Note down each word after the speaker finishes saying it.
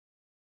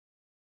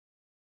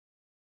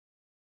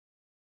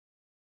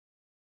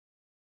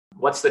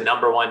What's the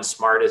number one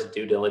smartest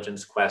due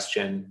diligence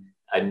question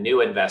a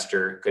new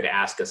investor could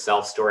ask a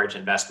self-storage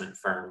investment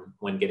firm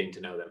when getting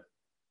to know them?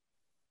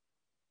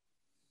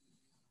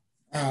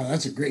 Oh,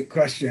 that's a great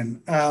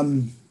question.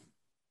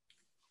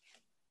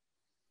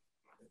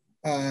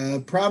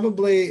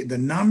 Probably the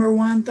number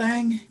one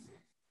thing,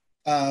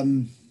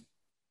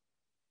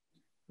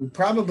 we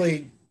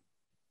probably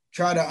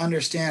try to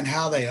understand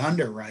how they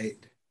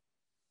underwrite.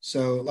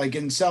 So like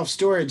in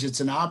self-storage,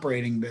 it's an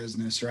operating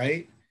business,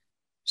 right?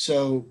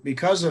 So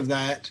because of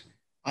that,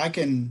 I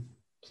can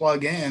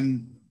plug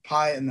in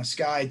pie in the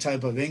sky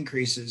type of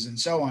increases and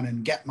so on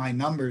and get my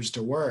numbers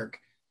to work.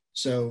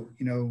 So,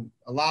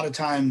 a lot of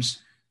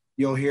times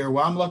you'll hear,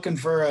 well, I'm looking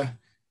for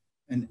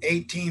an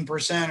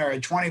 18% or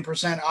a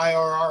 20%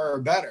 IRR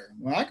or better.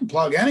 Well, I can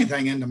plug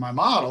anything into my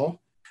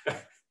model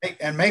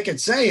and make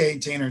it say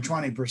 18 or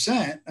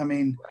 20%. I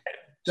mean,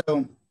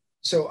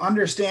 so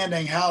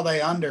understanding how they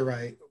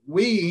underwrite,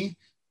 and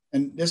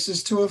this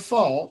is to a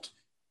fault,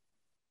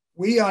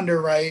 we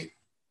underwrite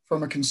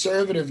from a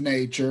conservative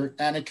nature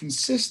and a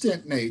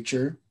consistent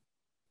nature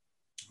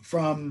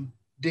from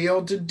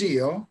deal to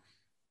deal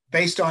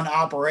based on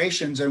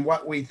operations and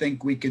what we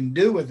think we can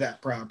do with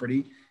that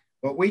property.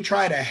 But we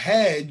try to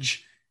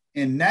hedge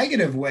in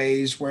negative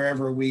ways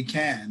wherever we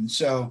can.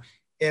 So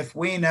if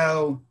we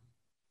know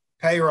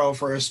payroll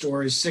for a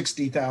store is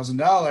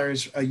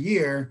 $60,000 a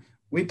year,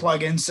 we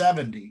plug in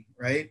 70,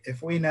 right?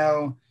 If we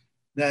know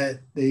that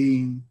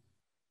the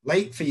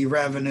late fee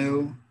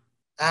revenue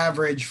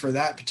average for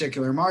that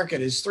particular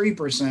market is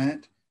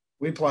 3%,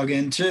 we plug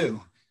in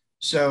 2.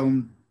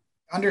 So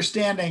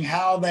understanding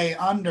how they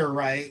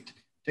underwrite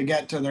to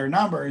get to their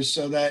numbers,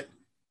 so that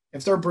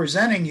if they're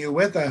presenting you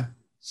with a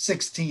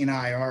 16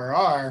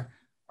 IRR,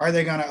 are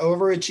they going to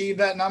overachieve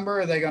that number?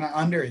 Or are they going to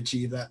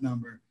underachieve that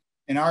number?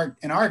 In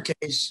our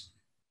case,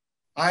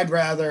 I'd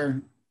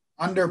rather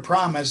under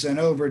promise and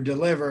over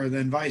deliver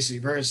than vice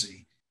versa.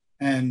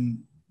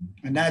 And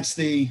that's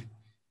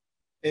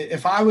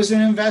if I was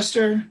an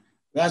investor,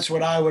 that's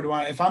what I would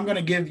want. If I'm going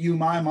to give you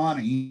my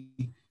money,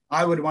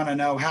 I would want to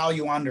know how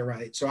you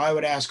underwrite. So I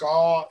would ask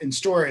all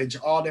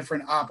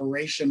different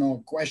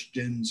operational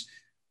questions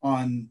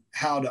on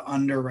how to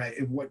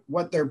underwrite,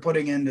 what they're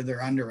putting into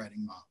their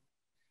underwriting model.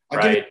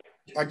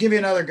 I'll give you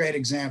another great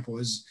example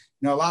is,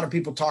 a lot of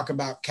people talk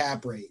about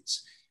cap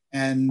rates,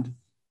 and,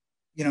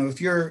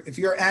 if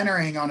you're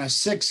entering on a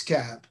 6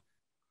 cap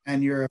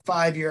and you're a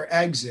 5-year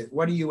exit,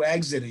 what are you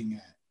exiting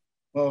at?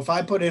 Well, if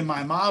I put in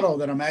my model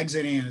that I'm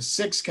exiting in a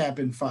 6 cap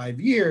in 5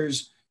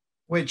 years,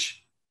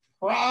 which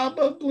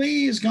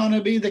probably is going to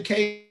be the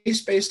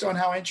case based on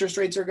how interest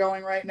rates are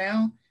going right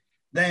now,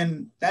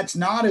 then that's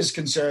not as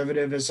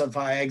conservative as if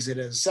I exit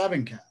at a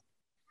 7 cap.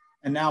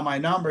 And now my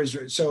numbers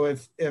are, so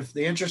if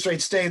the interest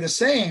rates stay the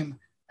same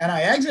and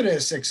I exit at a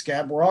 6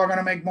 cap, we're all going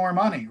to make more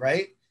money,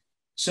 right?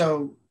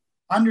 So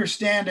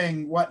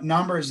understanding what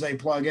numbers they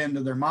plug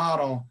into their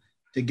model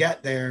to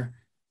get there,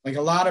 like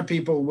a lot of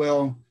people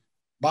will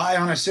buy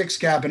on a 6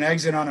 cap and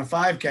exit on a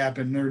 5 cap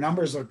and their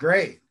numbers look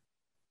great.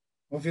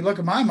 Well, if you look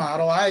at my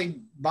model, I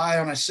buy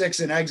on a 6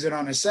 and exit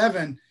on a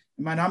 7 and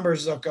my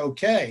numbers look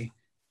okay,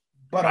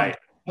 but I'm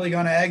probably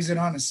going to exit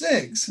on a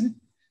 6.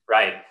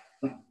 Right.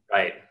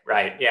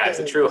 Yeah, it's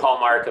a true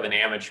hallmark of an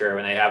amateur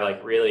when they have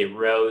like really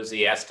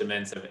rosy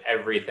estimates of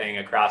everything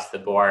across the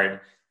board.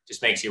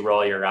 Just makes you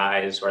roll your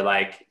eyes. Or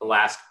like the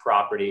last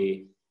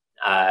property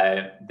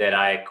that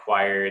I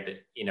acquired,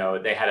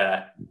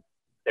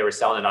 they were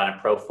selling it on a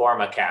pro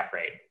forma cap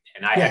rate,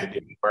 and I had to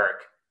do the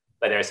work.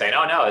 But they're saying,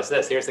 oh no, it's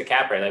this, here's the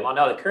cap rate. Like, well,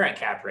 no, the current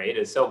cap rate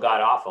is so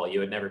god awful, you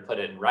would never put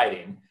it in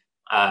writing.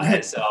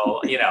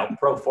 So,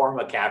 pro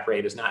forma cap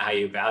rate is not how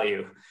you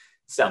value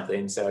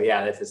something. So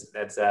yeah,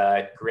 that's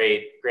a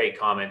great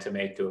comment to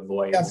make to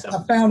avoid. I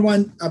found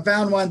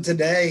one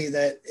today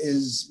that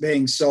is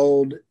being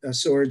sold, a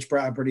storage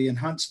property in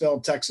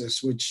Huntsville,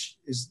 Texas, which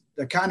is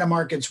the kind of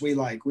markets we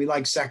like. We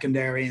like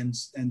secondary and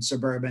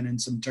suburban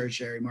and some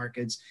tertiary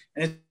markets.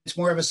 And it's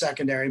more of a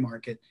secondary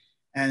market.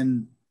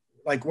 And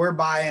like we're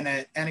buying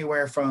it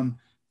anywhere from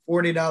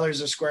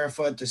 $40 a square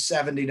foot to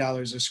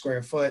 $70 a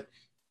square foot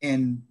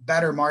in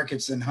better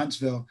markets than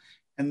Huntsville.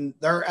 And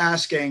they're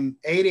asking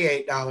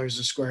 $88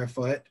 a square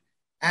foot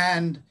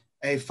and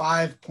a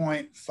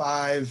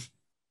 5.5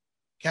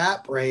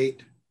 cap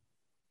rate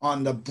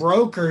on the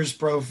broker's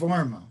pro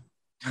forma.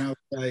 And I was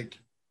like,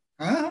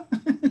 huh?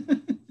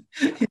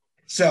 And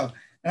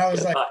I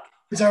was like,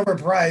 it's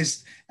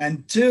overpriced.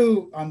 And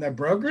 2, on the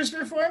broker's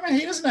pro forma,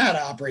 he doesn't know how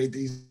to operate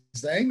these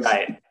things.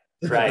 Right.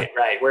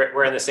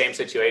 We're in the same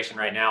situation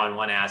right now in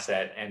one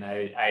asset. And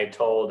I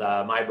told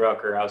my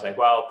broker, I was like,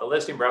 well, the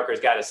listing broker's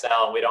got to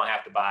sell and we don't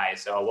have to buy.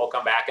 So we'll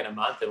come back in a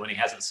month. And when he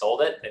hasn't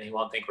sold it, then he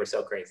won't think we're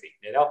so crazy,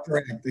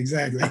 Correct.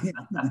 Exactly.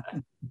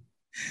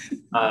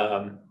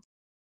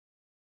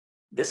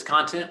 This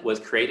content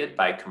was created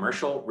by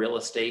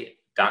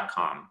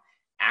commercialrealestate.com.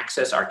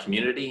 Access our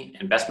community,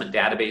 investment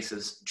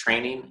databases,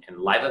 training, and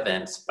live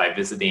events by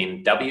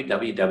visiting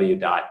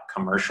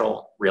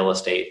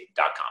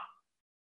www.commercialrealestate.com.